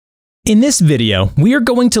In this video, we are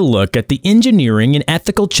going to look at the engineering and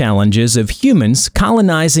ethical challenges of humans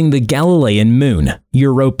colonizing the Galilean moon,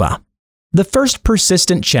 Europa. The first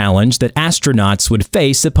persistent challenge that astronauts would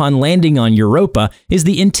face upon landing on Europa is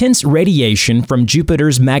the intense radiation from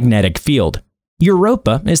Jupiter's magnetic field.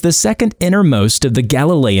 Europa is the second innermost of the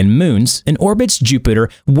Galilean moons and orbits Jupiter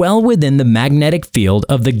well within the magnetic field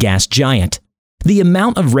of the gas giant. The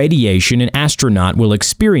amount of radiation an astronaut will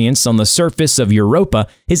experience on the surface of Europa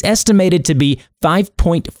is estimated to be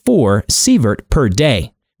 5.4 sievert per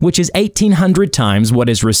day, which is 1,800 times what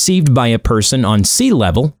is received by a person on sea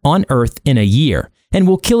level on Earth in a year, and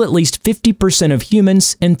will kill at least 50% of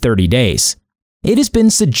humans in 30 days. It has been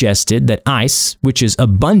suggested that ice, which is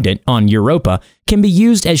abundant on Europa, can be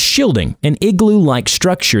used as shielding, and igloo-like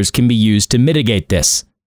structures can be used to mitigate this.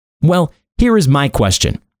 Well, here is my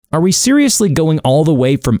question. Are we seriously going all the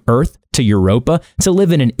way from Earth to Europa to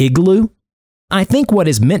live in an igloo? I think what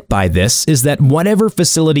is meant by this is that whatever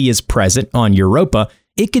facility is present on Europa,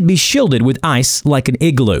 it could be shielded with ice like an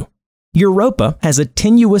igloo. Europa has a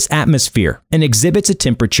tenuous atmosphere and exhibits a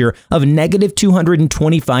temperature of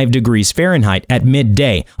 -225 degrees Fahrenheit at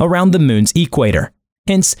midday around the moon's equator.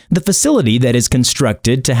 Hence, the facility that is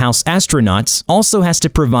constructed to house astronauts also has to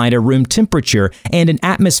provide a room temperature and an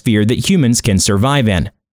atmosphere that humans can survive in.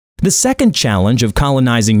 The second challenge of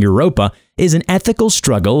colonizing Europa is an ethical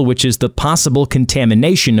struggle, which is the possible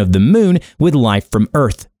contamination of the moon with life from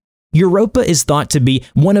Earth. Europa is thought to be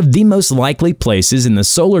one of the most likely places in the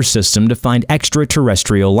solar system to find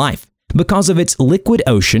extraterrestrial life because of its liquid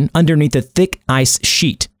ocean underneath a thick ice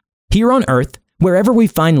sheet. Here on Earth, wherever we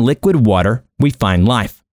find liquid water, we find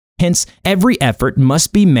life. Hence, every effort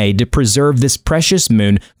must be made to preserve this precious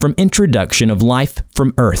moon from introduction of life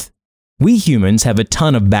from Earth. We humans have a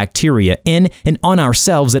ton of bacteria in and on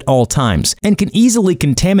ourselves at all times and can easily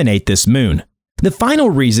contaminate this moon. The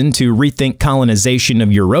final reason to rethink colonization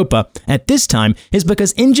of Europa at this time is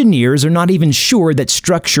because engineers are not even sure that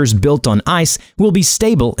structures built on ice will be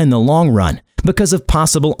stable in the long run because of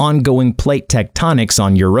possible ongoing plate tectonics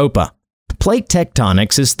on Europa. Plate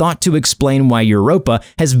tectonics is thought to explain why Europa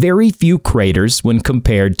has very few craters when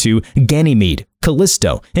compared to Ganymede,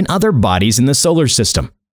 Callisto, and other bodies in the solar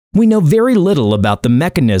system. We know very little about the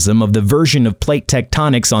mechanism of the version of plate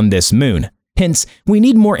tectonics on this moon. Hence, we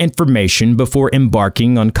need more information before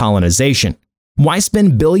embarking on colonization. Why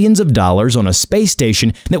spend billions of dollars on a space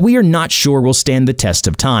station that we are not sure will stand the test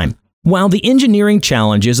of time? While the engineering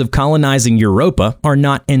challenges of colonizing Europa are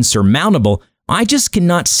not insurmountable, I just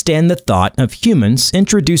cannot stand the thought of humans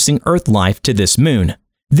introducing Earth life to this moon.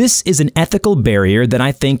 This is an ethical barrier that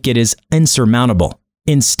I think it is insurmountable.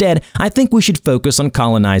 Instead, I think we should focus on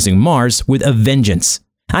colonizing Mars with a vengeance.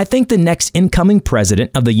 I think the next incoming president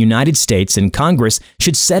of the United States and Congress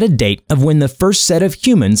should set a date of when the first set of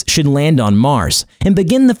humans should land on Mars and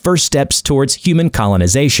begin the first steps towards human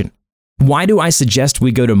colonization. Why do I suggest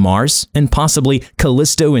we go to Mars and possibly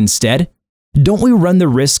Callisto instead? Don't we run the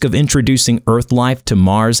risk of introducing Earth life to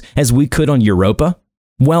Mars as we could on Europa?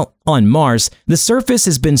 Well, on Mars, the surface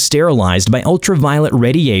has been sterilized by ultraviolet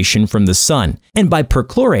radiation from the sun and by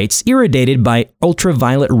perchlorates irradiated by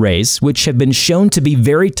ultraviolet rays, which have been shown to be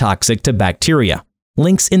very toxic to bacteria.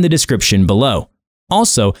 Links in the description below.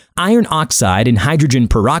 Also, iron oxide and hydrogen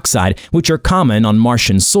peroxide, which are common on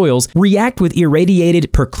Martian soils, react with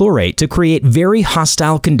irradiated perchlorate to create very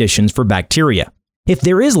hostile conditions for bacteria. If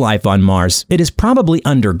there is life on Mars, it is probably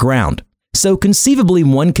underground. So conceivably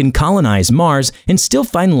one can colonize Mars and still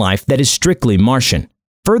find life that is strictly Martian.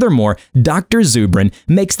 Furthermore, Dr. Zubrin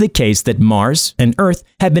makes the case that Mars and Earth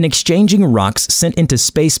have been exchanging rocks sent into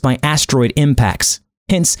space by asteroid impacts.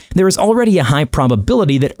 Hence, there is already a high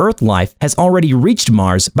probability that Earth life has already reached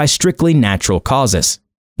Mars by strictly natural causes.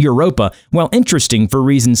 Europa, while interesting for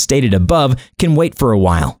reasons stated above, can wait for a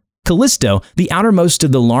while. Callisto, the outermost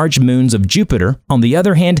of the large moons of Jupiter, on the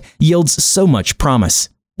other hand, yields so much promise.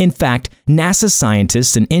 In fact, NASA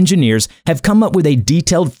scientists and engineers have come up with a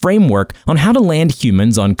detailed framework on how to land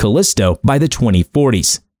humans on Callisto by the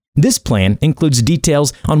 2040s. This plan includes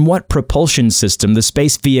details on what propulsion system the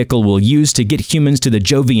space vehicle will use to get humans to the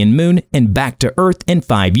Jovian moon and back to Earth in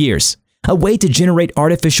 5 years, a way to generate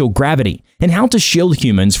artificial gravity, and how to shield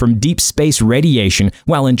humans from deep space radiation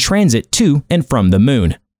while in transit to and from the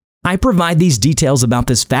moon. I provide these details about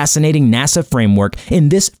this fascinating NASA framework in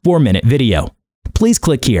this 4-minute video. Please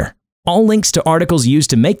click here. All links to articles used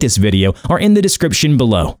to make this video are in the description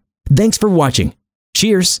below. Thanks for watching.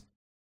 Cheers!